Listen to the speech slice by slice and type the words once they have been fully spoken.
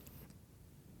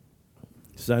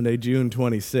Sunday, June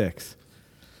 26th.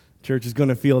 Church is going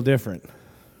to feel different.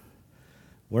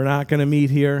 We're not going to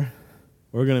meet here.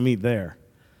 We're going to meet there.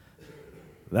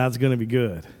 That's going to be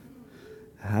good.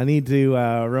 I need to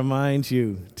remind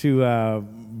you to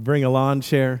bring a lawn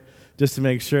chair just to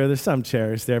make sure. There's some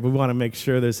chairs there, but we want to make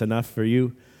sure there's enough for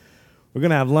you. We're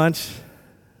going to have lunch,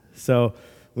 so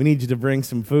we need you to bring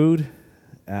some food.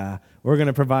 We're going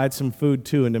to provide some food,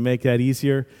 too, and to make that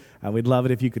easier, we'd love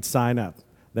it if you could sign up.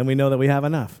 Then we know that we have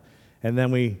enough, and then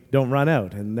we don't run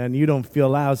out, and then you don't feel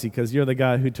lousy because you're the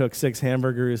guy who took 6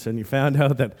 hamburgers and you found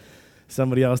out that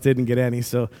somebody else didn't get any.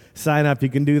 So sign up. You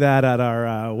can do that at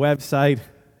our website,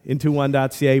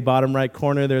 into1.ca, bottom right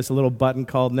corner. There's a little button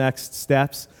called Next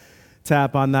Steps.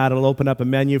 Tap on that. It'll open up a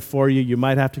menu for you. You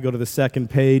might have to go to the second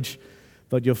page,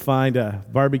 but you'll find a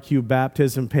barbecue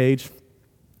baptism page.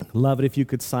 Love it if you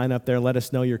could sign up there and let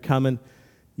us know you're coming.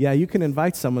 Yeah, you can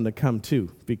invite someone to come too,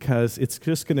 because it's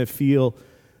just going to feel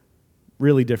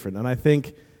really different. And I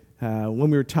think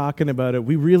when we were talking about it,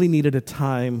 we really needed a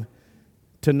time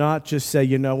to not just say,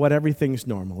 you know what, everything's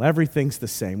normal, everything's the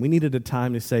same. We needed a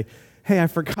time to say, hey, I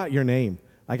forgot your name.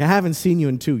 Like, I haven't seen you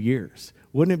in 2 years.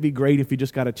 Wouldn't it be great if you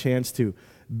just got a chance to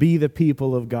be the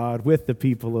people of God, with the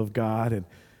people of God, and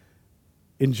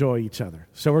enjoy each other?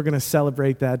 So we're going to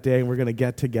celebrate that day, and we're going to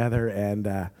get together, and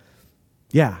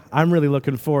I'm really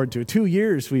looking forward to it. 2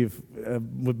 years we've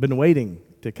been waiting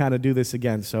to kind of do this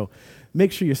again, so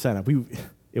make sure you sign up.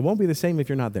 It won't be the same if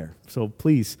you're not there, so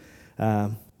please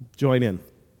join in.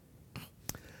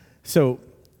 So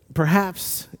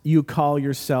perhaps you call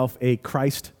yourself a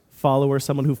Christ follower,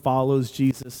 someone who follows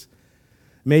Jesus.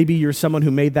 Maybe you're someone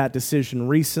who made that decision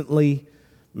recently.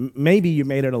 Maybe you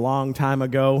made it a long time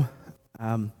ago.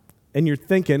 And you're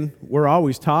thinking, we're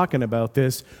always talking about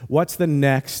this, what's the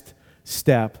next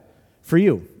step for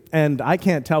you? And I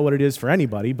can't tell what it is for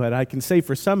anybody, but I can say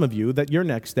for some of you that your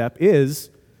next step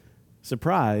is,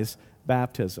 surprise,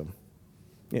 baptism.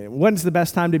 When's the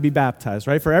best time to be baptized,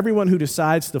 right? For everyone who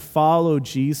decides to follow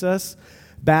Jesus,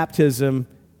 baptism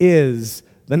is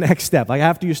the next step. Like,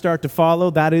 after you start to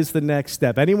follow, that is the next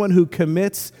step. Anyone who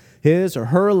commits his or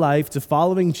her life to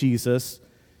following Jesus,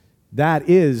 that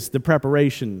is the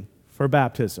preparation for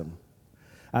baptism.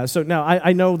 So now,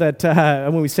 I know that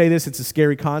when we say this, it's a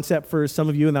scary concept for some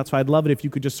of you, and that's why I'd love it if you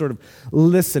could just sort of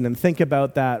listen and think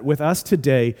about that with us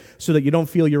today so that you don't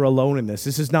feel you're alone in this.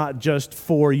 This is not just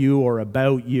for you or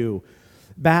about you.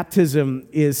 Baptism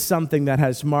is something that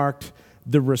has marked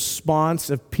the response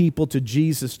of people to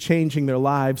Jesus changing their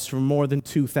lives for more than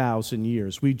 2,000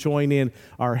 years. We join in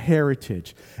our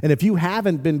heritage. And if you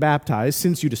haven't been baptized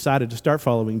since you decided to start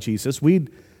following Jesus, we'd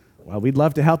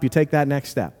love to help you take that next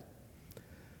step.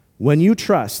 When you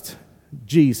trust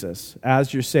Jesus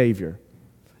as your Savior,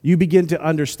 you begin to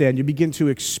understand, you begin to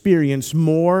experience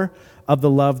more of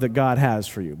the love that God has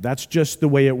for you. That's just the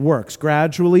way it works.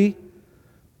 Gradually,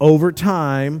 over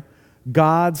time,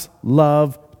 God's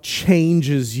love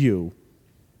changes you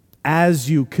as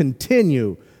you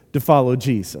continue to follow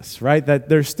Jesus, right? That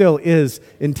there still is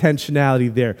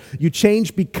intentionality there. You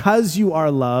change because you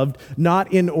are loved,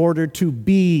 not in order to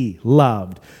be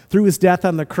loved. Through his death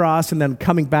on the cross and then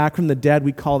coming back from the dead,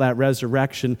 we call that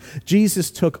resurrection.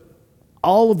 Jesus took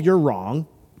all of your wrong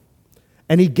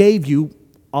and he gave you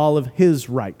all of his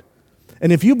right.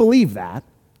 And if you believe that,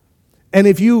 and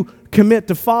if you commit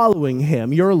to following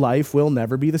him, your life will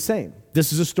never be the same.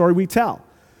 This is a story we tell.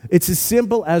 It's as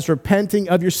simple as repenting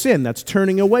of your sin, that's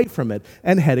turning away from it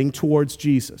and heading towards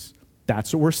Jesus.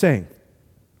 That's what we're saying.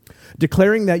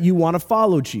 Declaring that you want to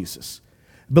follow Jesus,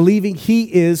 believing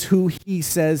he is who he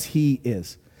says he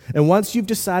is. And once you've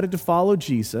decided to follow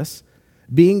Jesus,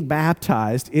 being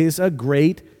baptized is a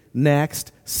great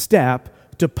next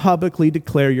step to publicly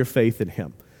declare your faith in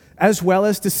him, as well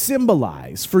as to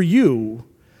symbolize for you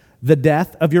the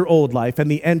death of your old life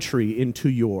and the entry into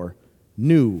your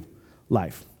new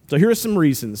life. So here are some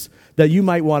reasons that you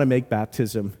might want to make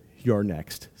baptism your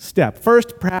next step.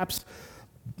 First, perhaps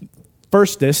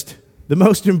firstest, the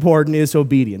most important is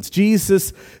obedience.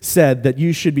 Jesus said that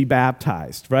you should be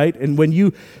baptized, right? And when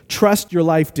you trust your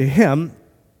life to him,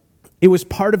 it was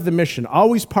part of the mission,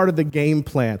 always part of the game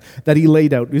plan that he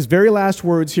laid out. His very last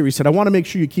words here, he said, I want to make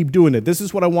sure you keep doing it. This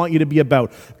is what I want you to be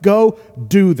about. Go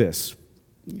do this.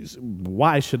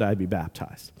 Why should I be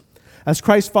baptized? As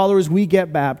Christ followers, we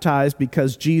get baptized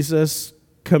because Jesus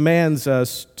commands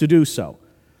us to do so.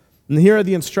 And here are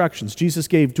the instructions Jesus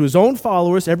gave to his own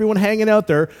followers, everyone hanging out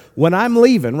there. When I'm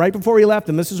leaving, right before he left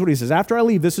them, this is what he says. After I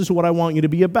leave, this is what I want you to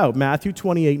be about. Matthew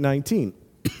 28:19.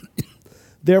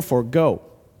 Therefore, go.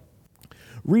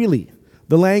 Really,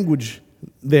 the language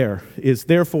there is,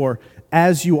 therefore,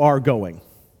 as you are going.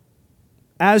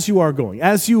 as you are going,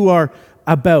 as you are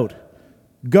about,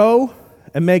 go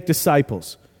and make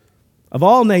disciples of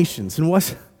all nations. And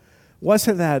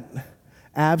wasn't that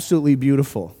absolutely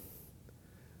beautiful?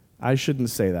 I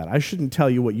shouldn't say that. I shouldn't tell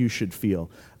you what you should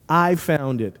feel. I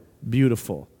found it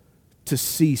beautiful to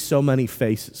see so many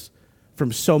faces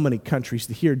from so many countries,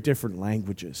 to hear different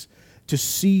languages, to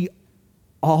see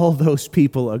all those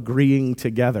people agreeing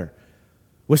together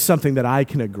with something that I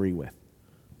can agree with.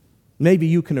 Maybe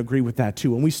you can agree with that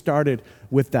too. And we started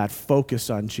with that focus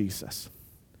on Jesus,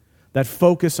 that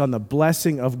focus on the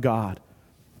blessing of God.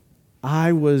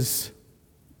 I was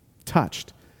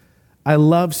touched. I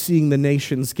love seeing the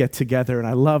nations get together, and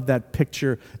I love that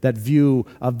picture, that view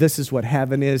of this is what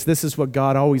heaven is. This is what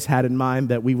God always had in mind,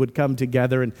 that we would come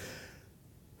together. And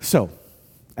so,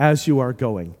 as you are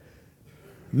going,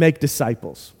 make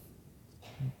disciples,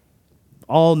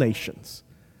 all nations,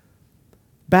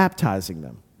 baptizing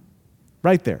them.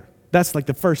 Right there. That's like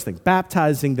the first thing,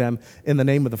 baptizing them in the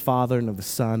name of the Father and of the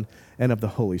Son and of the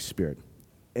Holy Spirit.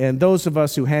 And those of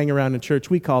us who hang around in church,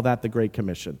 we call that the Great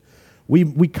Commission.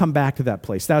 We come back to that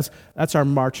place. That's our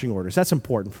marching orders. That's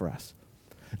important for us.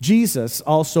 Jesus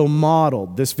also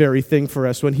modeled this very thing for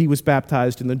us when he was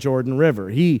baptized in the Jordan River.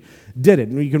 He did it.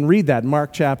 And you can read that in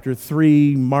Matthew chapter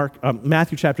 3,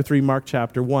 Mark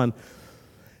chapter 1.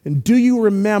 And do you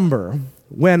remember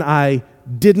when I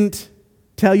didn't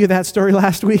tell you that story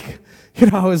last week?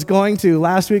 I was going to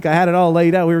last week. I had it all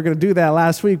laid out. We were going to do that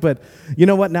last week, but you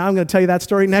know what? Now I'm going to tell you that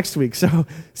story next week. So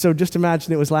just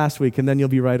imagine it was last week, and then you'll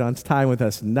be right on time with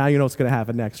us. Now you know what's going to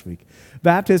happen next week.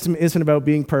 Baptism isn't about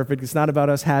being perfect. It's not about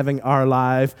us having our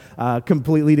life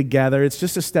completely together. It's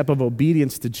just a step of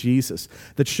obedience to Jesus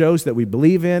that shows that we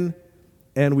believe in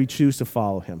and we choose to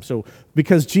follow him. So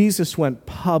because Jesus went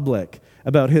public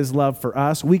about his love for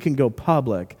us, we can go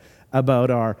public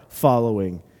about our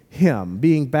following him.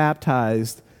 Being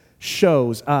baptized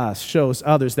shows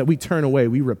others that we turn away,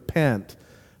 we repent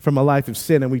from a life of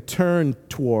sin, and we turn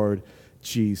toward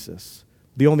Jesus,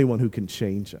 the only one who can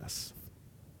change us.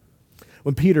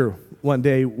 When Peter one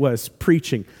day was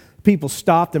preaching, people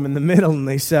stopped him in the middle and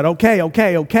they said,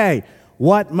 okay,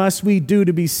 what must we do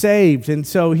to be saved? And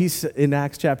so he's in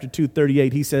Acts chapter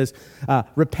 2:38, he says,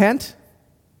 repent,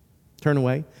 turn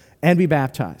away, and be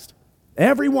baptized,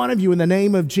 every one of you, in the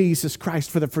name of Jesus Christ,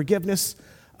 for the forgiveness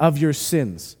of your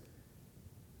sins,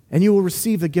 and you will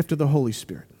receive the gift of the Holy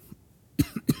Spirit.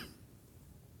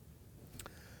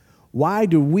 Why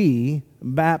do we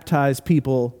baptize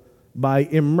people by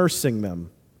immersing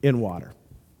them in water?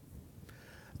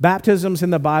 Baptisms in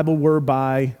the Bible were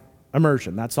by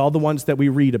immersion. That's all the ones that we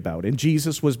read about. And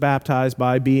Jesus was baptized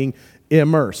by being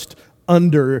immersed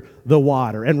under the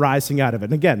water and rising out of it.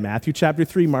 And again, Matthew chapter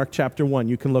 3, Mark chapter 1,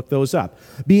 you can look those up.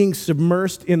 Being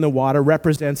submersed in the water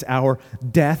represents our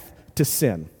death to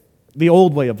sin, the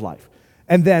old way of life.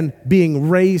 And then being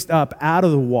raised up out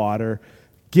of the water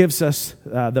gives us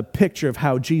the picture of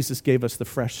how Jesus gave us the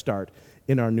fresh start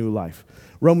in our new life.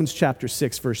 Romans chapter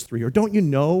 6, verse 3, or don't you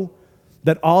know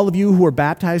that all of you who were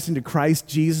baptized into Christ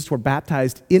Jesus were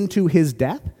baptized into his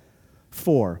death?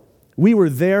 4, we were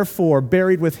therefore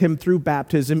buried with him through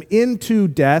baptism into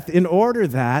death, in order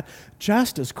that,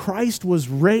 just as Christ was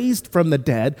raised from the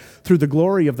dead through the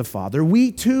glory of the Father,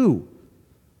 we too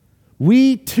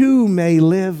may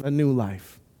live a new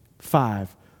life.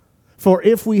 5, for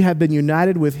if we have been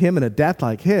united with him in a death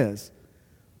like his,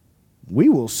 we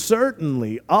will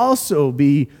certainly also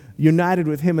be united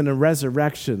with him in a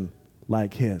resurrection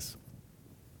like his.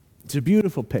 It's a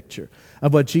beautiful picture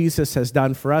of what Jesus has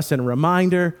done for us, and a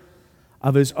reminder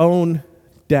of his own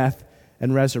death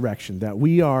and resurrection that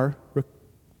we are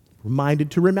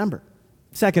reminded to remember.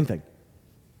 Second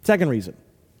reason,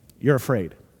 you're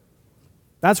afraid.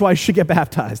 That's why you should get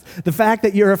baptized. The fact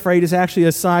that you're afraid is actually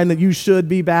a sign that you should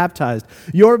be baptized.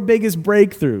 Your biggest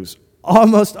breakthroughs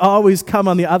almost always come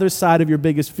on the other side of your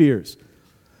biggest fears.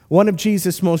 One of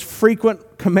Jesus' most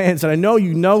frequent commands, and I know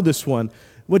you know this one,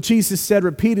 what Jesus said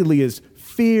repeatedly is,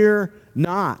 fear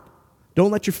not.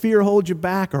 Don't let your fear hold you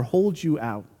back or hold you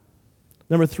out.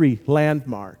 Number 3,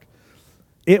 landmark.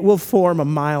 It will form a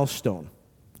milestone,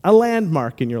 a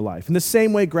landmark in your life. In the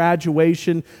same way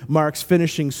graduation marks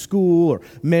finishing school or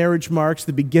marriage marks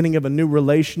the beginning of a new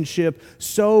relationship,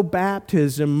 so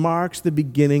baptism marks the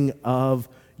beginning of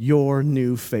your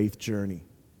new faith journey.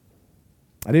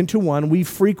 At Into One, we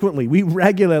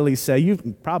regularly say, you're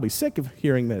probably sick of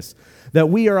hearing this, that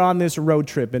we are on this road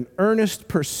trip in earnest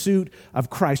pursuit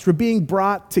of Christ. We're being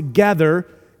brought together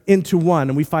into one,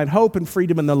 and we find hope and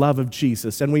freedom in the love of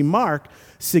Jesus. And we mark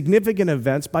significant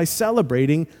events by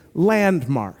celebrating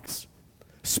landmarks,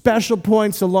 special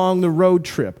points along the road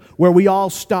trip where we all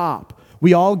stop,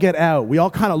 We all get out. We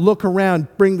all kind of look around,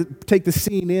 take the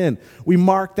scene in. We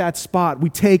mark that spot. We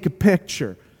take a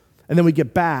picture. And then we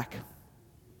get back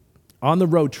on the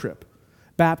road trip.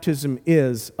 Baptism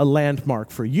is a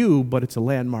landmark for you, but it's a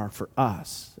landmark for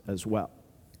us as well.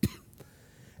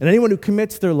 And anyone who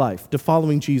commits their life to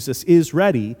following Jesus is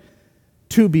ready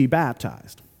to be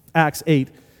baptized. Acts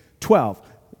 8:12.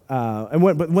 And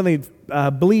when they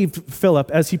believed Philip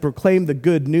as he proclaimed the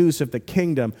good news of the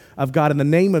kingdom of God in the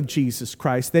name of Jesus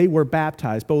Christ, they were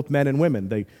baptized, both men and women.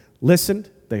 They listened,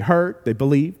 they heard, they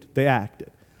believed, they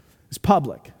acted. It's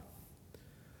public.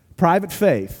 Private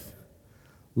faith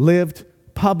lived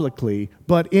publicly,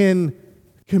 but in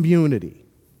community.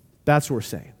 That's what we're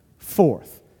saying.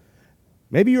 Fourth,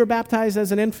 maybe you were baptized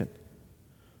as an infant.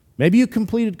 Maybe you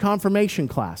completed confirmation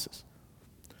classes.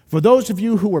 For those of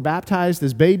you who were baptized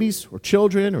as babies or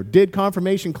children or did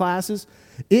confirmation classes,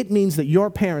 it means that your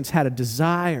parents had a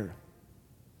desire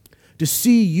to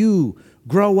see you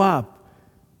grow up,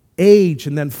 age,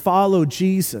 and then follow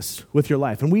Jesus with your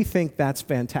life. And we think that's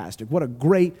fantastic. What a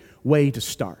great way to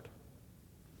start.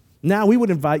 Now we would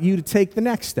invite you to take the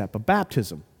next step of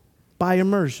baptism by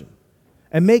immersion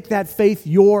and make that faith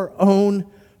your own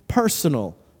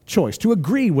personal choice, to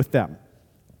agree with them.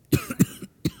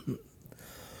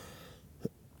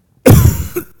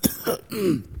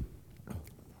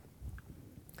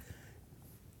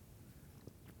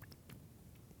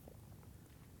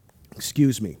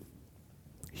 Excuse me.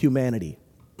 Humanity.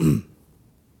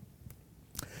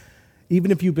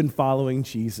 Even if you've been following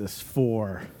Jesus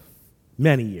for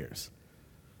many years,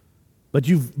 but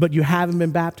you haven't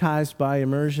been baptized by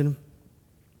immersion,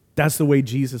 that's the way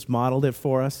Jesus modeled it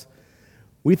for us,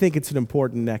 we think it's an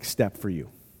important next step for you.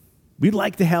 We'd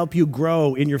like to help you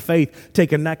grow in your faith,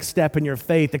 take a next step in your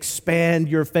faith, expand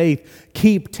your faith,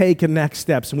 keep taking next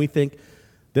steps. And we think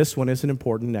this one is an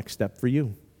important next step for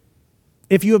you.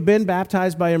 If you have been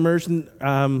baptized by immersion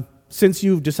since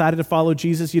you've decided to follow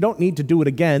Jesus, you don't need to do it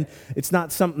again. It's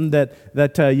not something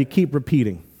that you keep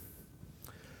repeating.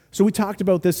 So we talked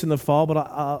about this in the fall, but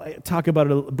I'll talk about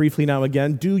it briefly now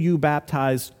again. Do you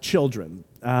baptize children?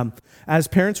 As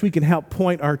parents, we can help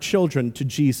point our children to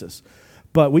Jesus.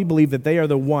 But we believe that they are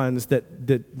the ones that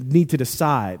need to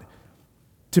decide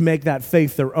to make that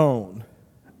faith their own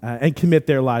and commit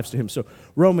their lives to Him. So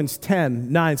Romans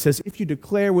 10:9 says, if you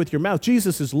declare with your mouth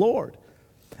Jesus is Lord,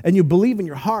 and you believe in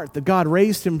your heart that God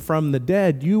raised Him from the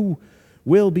dead, you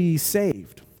will be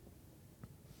saved.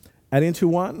 And into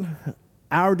one,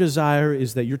 our desire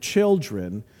is that your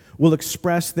children will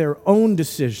express their own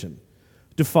decision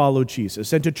to follow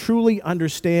Jesus and to truly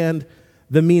understand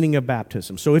the meaning of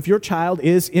baptism. So if your child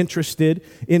is interested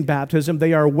in baptism,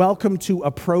 they are welcome to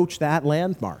approach that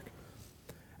landmark.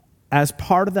 As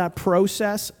part of that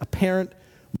process, a parent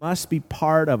must be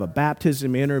part of a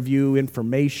baptism interview,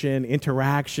 information,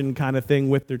 interaction kind of thing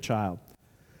with their child.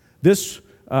 This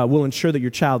will ensure that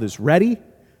your child is ready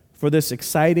for this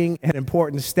exciting and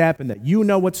important step and that you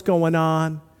know what's going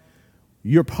on,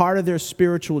 you're part of their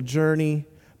spiritual journey,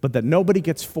 but that nobody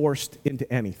gets forced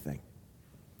into anything.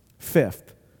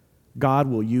 Fifth, God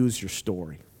will use your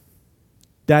story.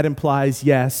 That implies,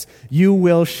 yes, you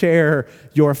will share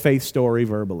your faith story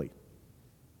verbally.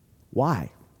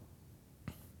 Why?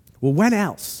 Well, when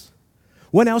else?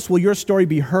 When else will your story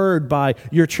be heard by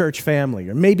your church family,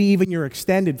 or maybe even your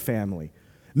extended family,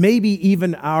 maybe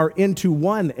even our Into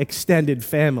One extended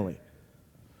family?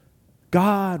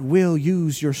 God will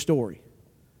use your story.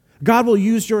 God will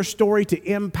use your story to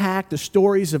impact the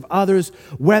stories of others,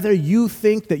 whether you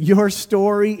think that your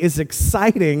story is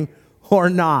exciting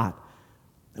or not.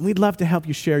 And we'd love to help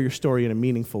you share your story in a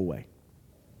meaningful way.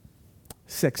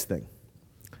 Sixth thing,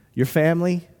 your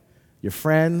family, your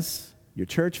friends, your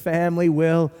church family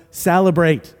will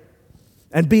celebrate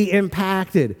and be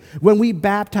impacted. When we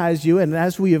baptize you, and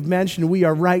as we have mentioned, we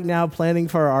are right now planning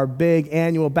for our big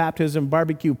annual baptism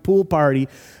barbecue pool party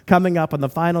coming up on the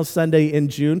final Sunday in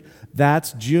June.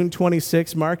 That's June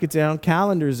 26th. Mark it down.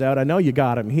 Calendars out. I know you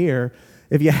got them here.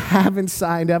 If you haven't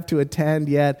signed up to attend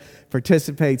yet,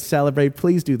 participate, celebrate,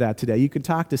 please do that today. You can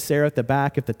talk to Sarah at the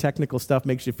back if the technical stuff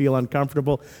makes you feel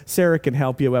uncomfortable. Sarah can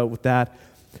help you out with that.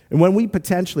 And when we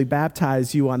potentially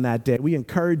baptize you on that day, we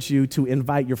encourage you to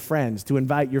invite your friends, to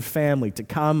invite your family to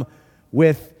come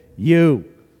with you.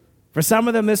 For some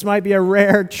of them, this might be a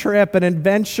rare trip, an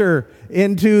adventure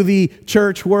into the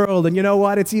church world. And you know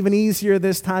what? It's even easier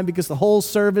this time because the whole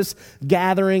service,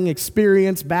 gathering,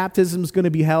 experience, baptism is going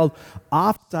to be held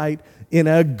off-site in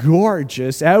a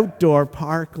gorgeous outdoor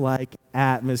park-like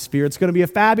atmosphere. It's going to be a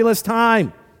fabulous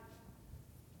time.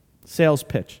 Sales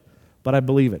pitch, but I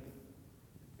believe it.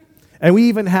 And we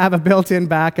even have a built-in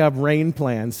backup rain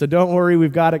plan. So don't worry,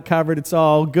 we've got it covered. It's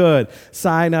all good.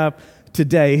 Sign up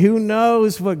today. Who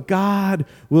knows what God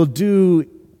will do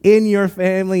in your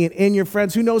family and in your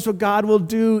friends? Who knows what God will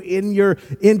do in your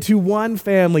Into One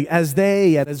family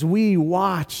as we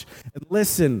watch and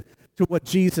listen to what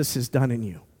Jesus has done in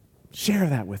you? Share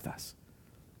that with us.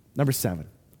 Number 7,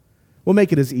 we'll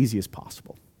make it as easy as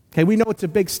possible. Okay, we know it's a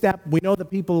big step. We know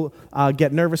that people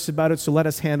get nervous about it, so let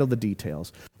us handle the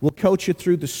details. We'll coach you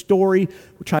through the story.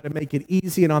 We'll try to make it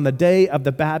easy, and on the day of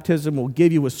the baptism, we'll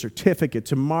give you a certificate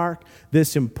to mark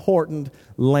this important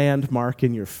landmark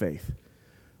in your faith.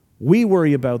 We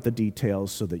worry about the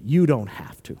details so that you don't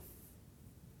have to.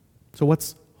 So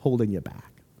what's holding you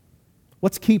back?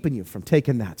 What's keeping you from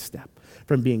taking that step,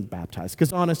 from being baptized?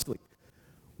 Because honestly,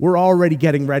 we're already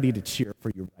getting ready to cheer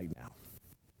for you right now.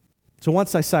 So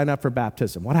once I sign up for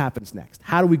baptism, what happens next?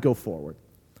 How do we go forward?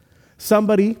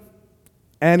 Somebody,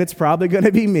 and it's probably going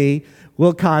to be me,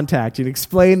 will contact you and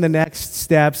explain the next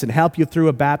steps and help you through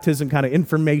a baptism kind of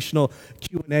informational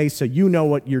Q&A so you know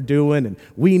what you're doing and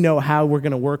we know how we're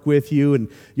going to work with you,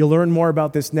 and you'll learn more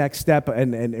about this next step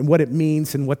and what it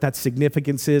means and what that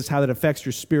significance is, how that affects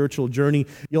your spiritual journey.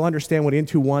 You'll understand what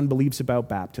Into One believes about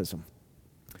baptism.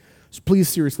 So please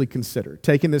seriously consider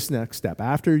taking this next step.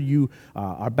 After you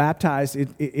are baptized,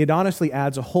 it honestly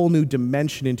adds a whole new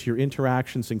dimension into your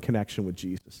interactions and connection with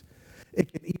Jesus. It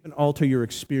can even alter your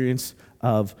experience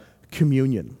of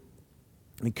communion.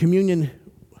 And communion,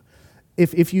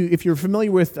 if you're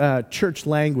familiar with church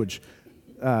language,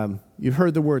 you've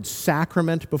heard the word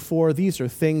sacrament before. These are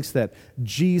things that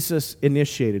Jesus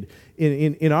initiated.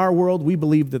 In our world, we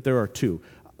believe that there are 2.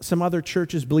 Some other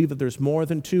churches believe that there's more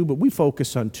than 2, but we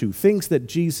focus on 2 things that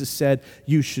Jesus said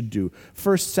you should do.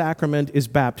 First sacrament is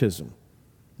baptism.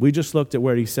 We just looked at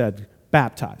where he said,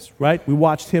 baptize, right? We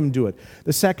watched him do it.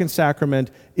 The second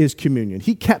sacrament is communion.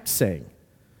 He kept saying,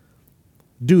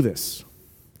 do this,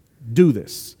 do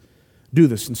this, do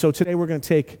this. And so today we're going to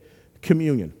take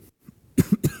communion.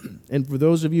 And for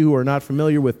those of you who are not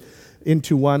familiar with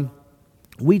Into One,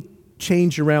 we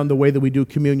change around the way that we do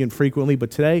communion frequently,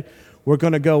 but today we're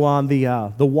going to go on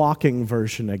the walking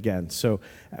version again. So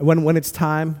when it's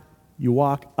time, you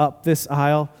walk up this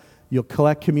aisle. You'll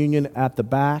collect communion at the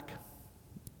back.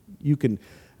 You can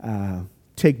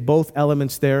take both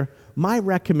elements there. My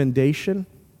recommendation,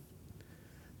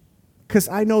 because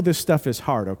I know this stuff is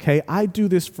hard, okay? I do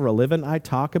this for a living. I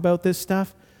talk about this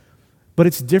stuff. But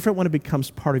it's different when it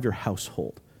becomes part of your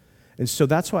household. And so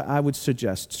that's why I would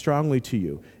suggest strongly to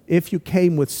you, if you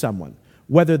came with someone,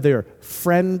 whether they're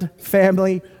friend,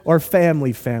 family, or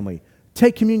family,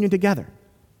 take communion together.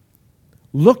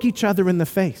 Look each other in the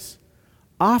face.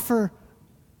 Offer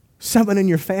someone in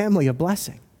your family a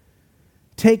blessing.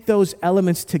 Take those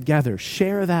elements together.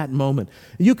 Share that moment.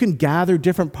 You can gather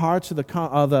different parts of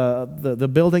the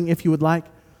building if you would like,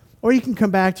 or you can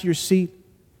come back to your seat,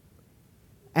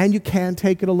 and you can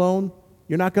take it alone.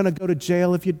 You're not going to go to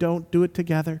jail if you don't do it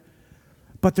together.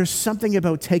 But there's something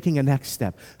about taking a next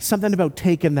step, something about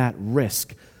taking that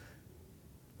risk,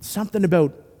 something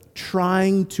about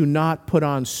trying to not put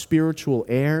on spiritual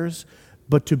airs,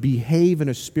 but to behave in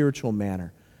a spiritual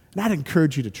manner. And I'd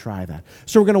encourage you to try that.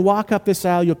 So we're going to walk up this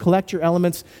aisle. You'll collect your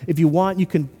elements. If you want, you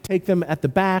can take them at the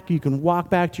back. You can walk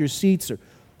back to your seats or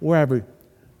wherever.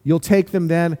 You'll take them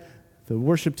then. The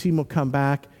worship team will come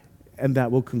back, and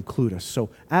that will conclude us. So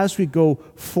as we go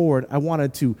forward, I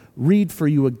wanted to read for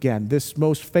you again this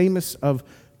most famous of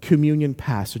communion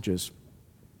passages,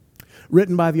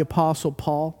 written by the Apostle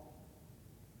Paul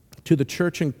to the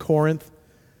church in Corinth.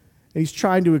 And he's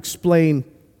trying to explain,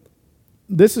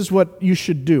 this is what you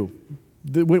should do.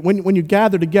 When you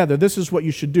gather together, this is what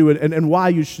you should do and why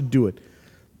you should do it.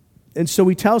 And so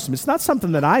he tells them, it's not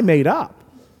something that I made up.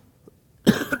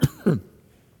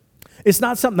 It's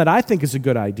not something that I think is a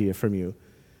good idea from you.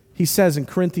 He says in 1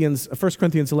 Corinthians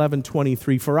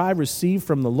 11:23, for I received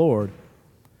from the Lord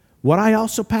what I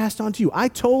also passed on to you. I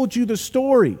told you the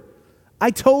story. I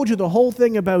told you the whole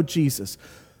thing about Jesus.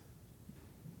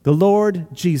 The Lord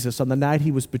Jesus, on the night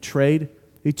he was betrayed,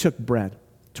 he took bread,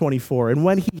 24. And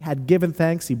when he had given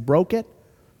thanks, he broke it,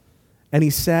 and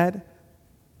he said,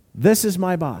 this is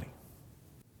my body,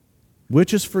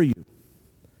 which is for you.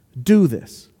 Do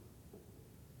this.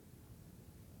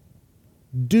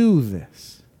 Do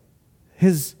this.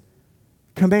 His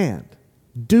command,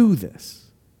 do this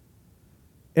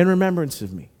in remembrance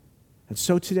of me. And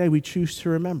so today we choose to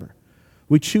remember.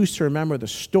 We choose to remember the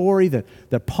story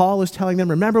that Paul is telling them.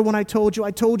 Remember when I told you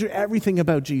everything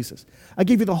about Jesus. I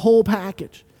gave you the whole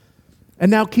package.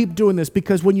 And now keep doing this,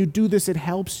 because when you do this, it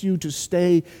helps you to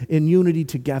stay in unity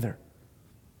together.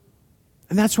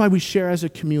 And that's why we share as a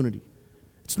community.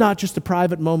 It's not just a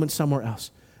private moment somewhere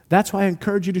else. That's why I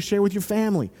encourage you to share with your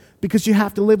family, because you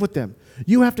have to live with them.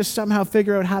 You have to somehow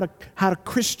figure out how to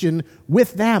Christian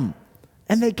with them.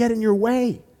 And they get in your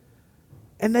way.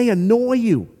 And they annoy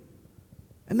you.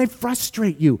 And they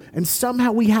frustrate you. And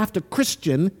somehow we have to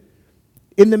Christian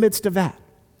in the midst of that.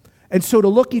 And so to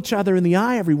look each other in the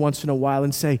eye every once in a while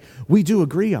and say, we do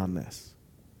agree on this,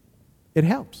 it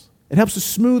helps. It helps to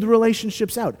smooth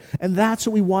relationships out. And that's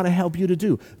what we want to help you to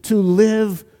do, to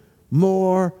live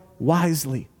more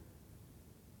wisely.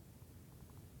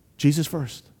 Jesus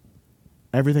first,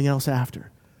 everything else after.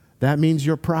 That means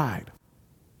your pride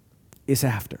is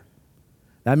after.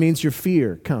 That means your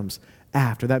fear comes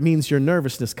after. That means your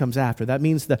nervousness comes after. That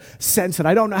means the sense that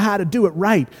I don't know how to do it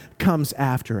right comes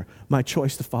after. My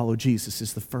choice to follow Jesus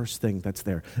is the first thing that's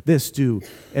there. This do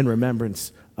in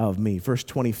remembrance of me. Verse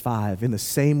 25, in the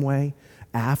same way,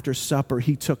 after supper,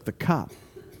 he took the cup.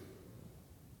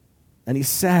 And he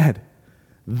said,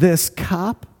 this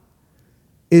cup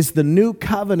is the new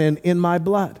covenant in my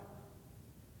blood.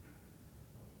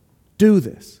 Do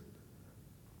this.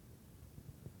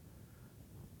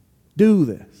 Do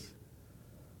this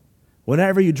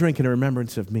whenever you drink in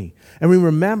remembrance of me. And we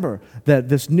remember that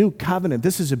this new covenant,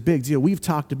 this is a big deal. We've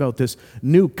talked about this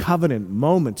new covenant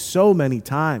moment so many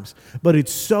times, but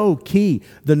it's so key.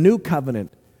 The new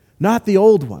covenant, not the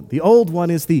old one. The old one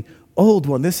is the old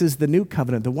one. This is the new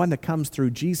covenant, the one that comes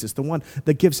through Jesus, the one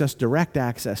that gives us direct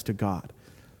access to God.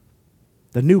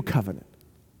 The new covenant.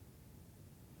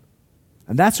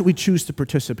 And that's what we choose to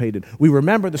participate in. We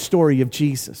remember the story of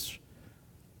Jesus.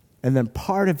 And then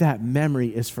part of that memory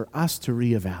is for us to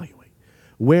reevaluate.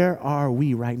 Where are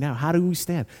we right now? How do we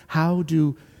stand? How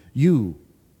do you,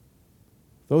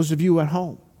 those of you at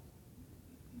home,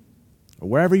 or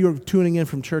wherever you're tuning in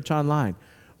from church online,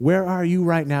 where are you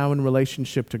right now in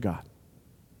relationship to God?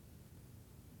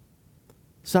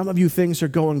 Some of you, things are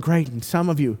going great, and some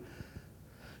of you,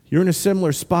 you're in a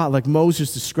similar spot like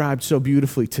Moses described so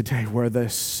beautifully today, where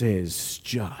this is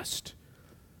just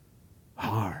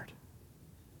hard.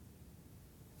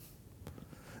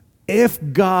 If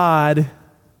God,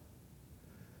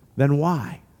 then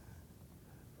why?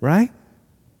 Right?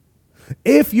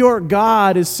 If your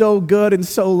God is so good and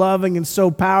so loving and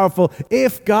so powerful,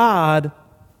 if God,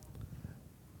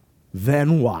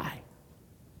 then why?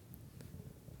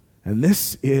 And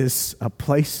this is a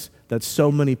place that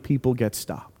so many people get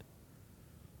stopped.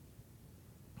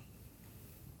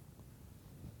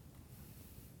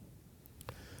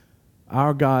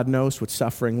 Our God knows what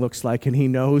suffering looks like, and he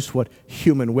knows what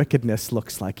human wickedness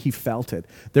looks like. He felt it.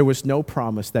 There was no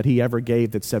promise that he ever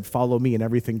gave that said, follow me and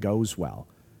everything goes well.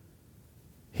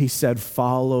 He said,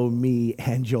 follow me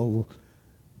and you'll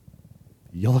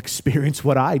experience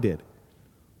what I did.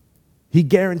 He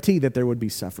guaranteed that there would be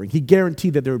suffering. He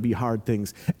guaranteed that there would be hard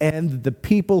things. And the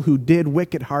people who did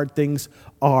wicked, hard things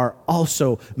are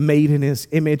also made in his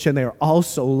image, and they are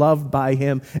also loved by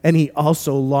him, and he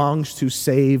also longs to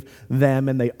save them,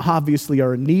 and they obviously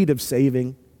are in need of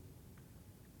saving.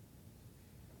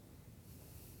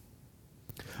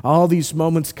 All these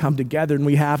moments come together, and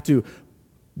we have to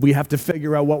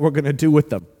figure out what we're going to do with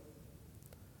them.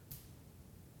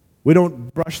 We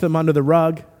don't brush them under the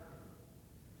rug.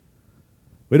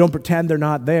 We don't pretend they're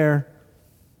not there.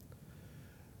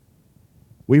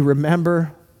 We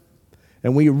remember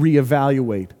and we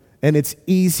reevaluate. And it's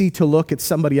easy to look at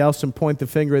somebody else and point the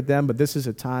finger at them, but this is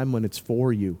a time when it's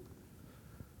for you.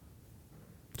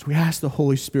 So we ask the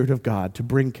Holy Spirit of God to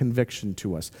bring conviction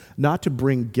to us, not to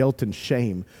bring guilt and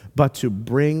shame, but to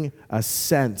bring a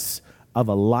sense of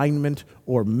alignment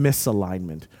or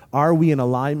misalignment. Are we in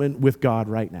alignment with God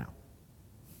right now?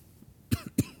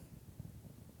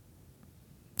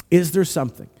 Is there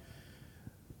something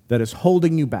that is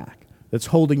holding you back, that's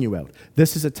holding you out?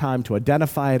 This is a time to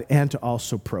identify it and to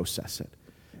also process it.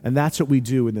 And that's what we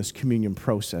do in this communion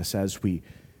process as we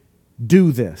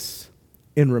do this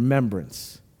in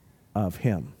remembrance of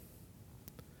him.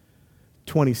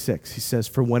 26, he says,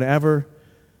 for whenever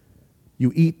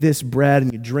you eat this bread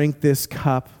and you drink this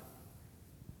cup,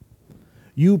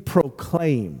 you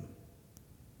proclaim,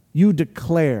 you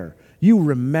declare, you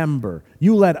remember,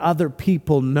 you let other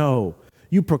people know,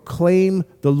 you proclaim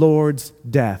the Lord's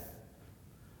death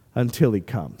until he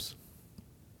comes.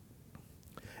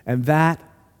 And that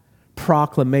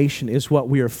proclamation is what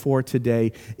we are for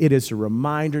today. It is a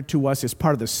reminder to us. It's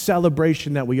part of the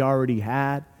celebration that we already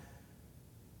had.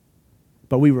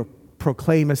 But we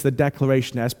proclaim as the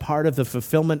declaration, as part of the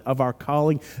fulfillment of our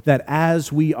calling, that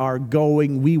as we are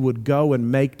going, we would go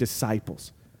and make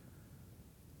disciples.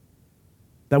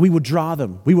 that we would draw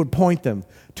them, we would point them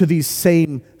to these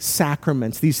same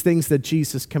sacraments, these things that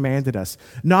Jesus commanded us.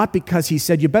 Not because he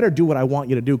said, you better do what I want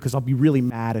you to do because I'll be really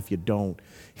mad if you don't.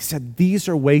 He said, these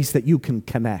are ways that you can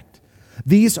connect.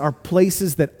 These are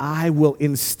places that I will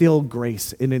instill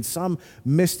grace. And in some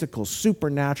mystical,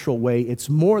 supernatural way, it's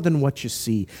more than what you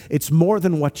see. It's more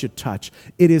than what you touch.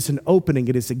 It is an opening.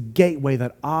 It is a gateway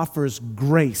that offers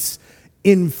grace,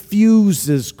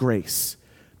 infuses grace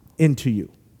into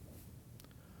you.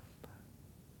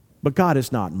 But God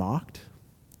is not mocked.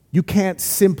 You can't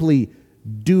simply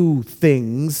do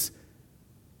things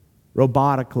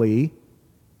robotically.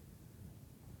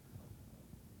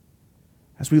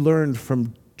 As we learned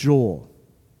from Joel,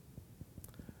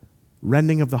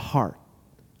 rending of the heart,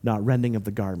 not rending of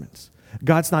the garments.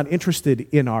 God's not interested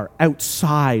in our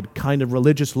outside kind of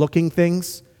religious looking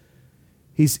things.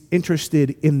 He's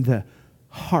interested in the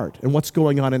heart and what's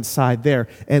going on inside there.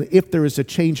 And if there is a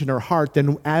change in our heart,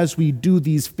 then as we do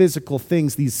these physical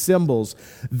things, these symbols,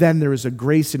 then there is a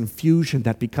grace infusion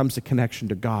that becomes a connection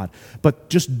to God. But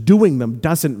just doing them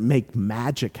doesn't make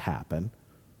magic happen.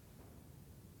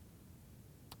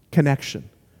 Connection,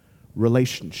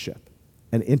 relationship,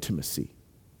 and intimacy.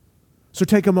 So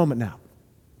take a moment now.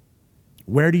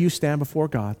 Where do you stand before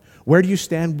God? Where do you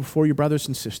stand before your brothers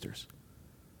and sisters?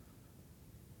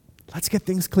 Let's get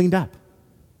things cleaned up.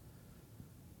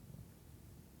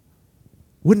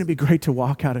 Wouldn't it be great to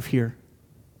walk out of here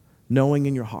knowing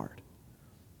in your heart,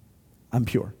 I'm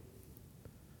pure,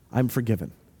 I'm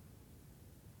forgiven.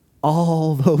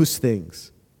 All those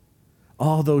things,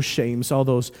 all those shames, all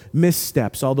those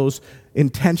missteps, all those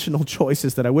intentional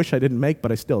choices that I wish I didn't make,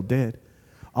 but I still did,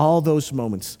 all those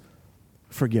moments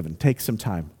forgiven. Take some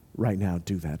time right now,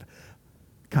 do that.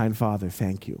 Kind Father,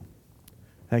 thank you.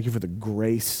 Thank you for the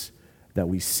grace that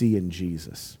we see in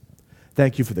Jesus.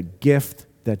 Thank you for the gift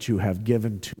that you have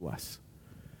given to us.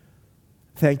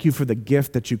 Thank you for the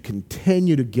gift that you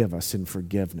continue to give us in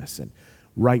forgiveness and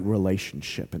right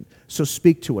relationship. And so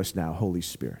speak to us now, Holy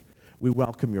Spirit. We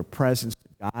welcome your presence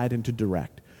to guide and to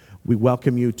direct. We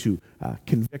welcome you to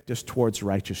convict us towards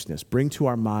righteousness. Bring to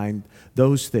our mind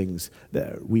those things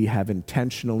that we have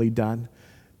intentionally done.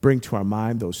 Bring to our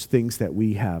mind those things that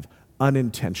we have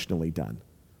unintentionally done.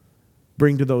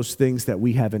 Bring to those things that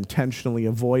we have intentionally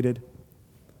avoided.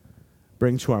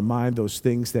 Bring to our mind those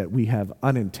things that we have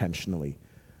unintentionally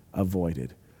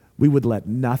avoided. We would let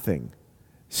nothing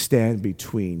stand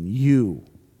between you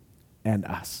and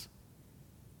us.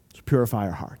 So purify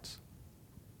our hearts.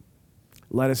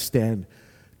 Let us stand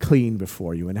clean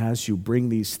before you. And as you bring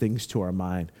these things to our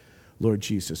mind, Lord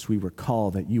Jesus, we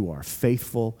recall that you are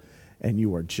faithful and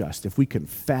you are just. If we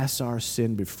confess our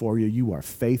sin before you, you are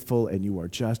faithful and you are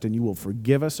just, and you will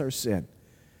forgive us our sin,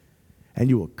 and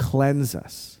you will cleanse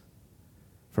us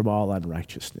from all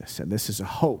unrighteousness. And this is a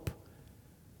hope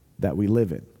that we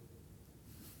live in.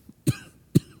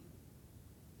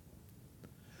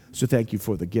 So thank you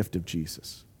for the gift of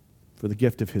Jesus, for the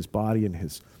gift of his body and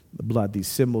his blood, these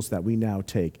symbols that we now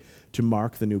take to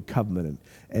mark the new covenant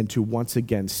and to once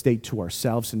again state to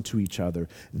ourselves and to each other,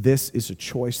 this is a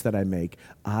choice that I make.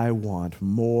 I want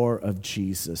more of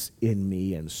Jesus in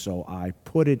me, and so I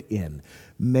put it in.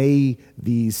 May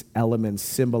these elements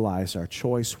symbolize our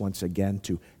choice once again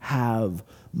to have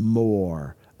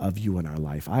more of you in our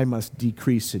life. I must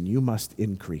decrease and you must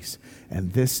increase.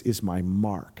 And this is my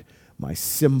mark, my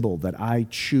symbol that I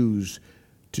choose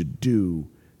to do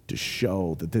to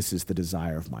show that this is the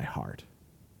desire of my heart.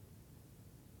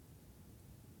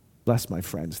 Bless my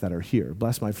friends that are here.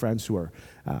 Bless my friends who are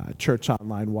church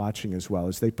online watching as well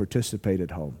as they participate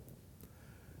at home.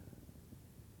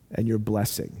 And your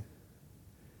blessing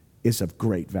is of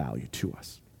great value to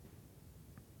us.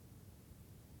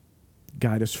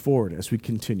 Guide us forward as we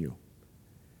continue.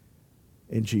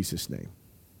 In Jesus' name,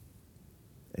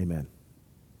 amen.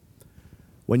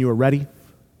 When you are ready,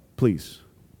 please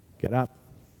get up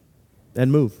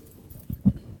and move.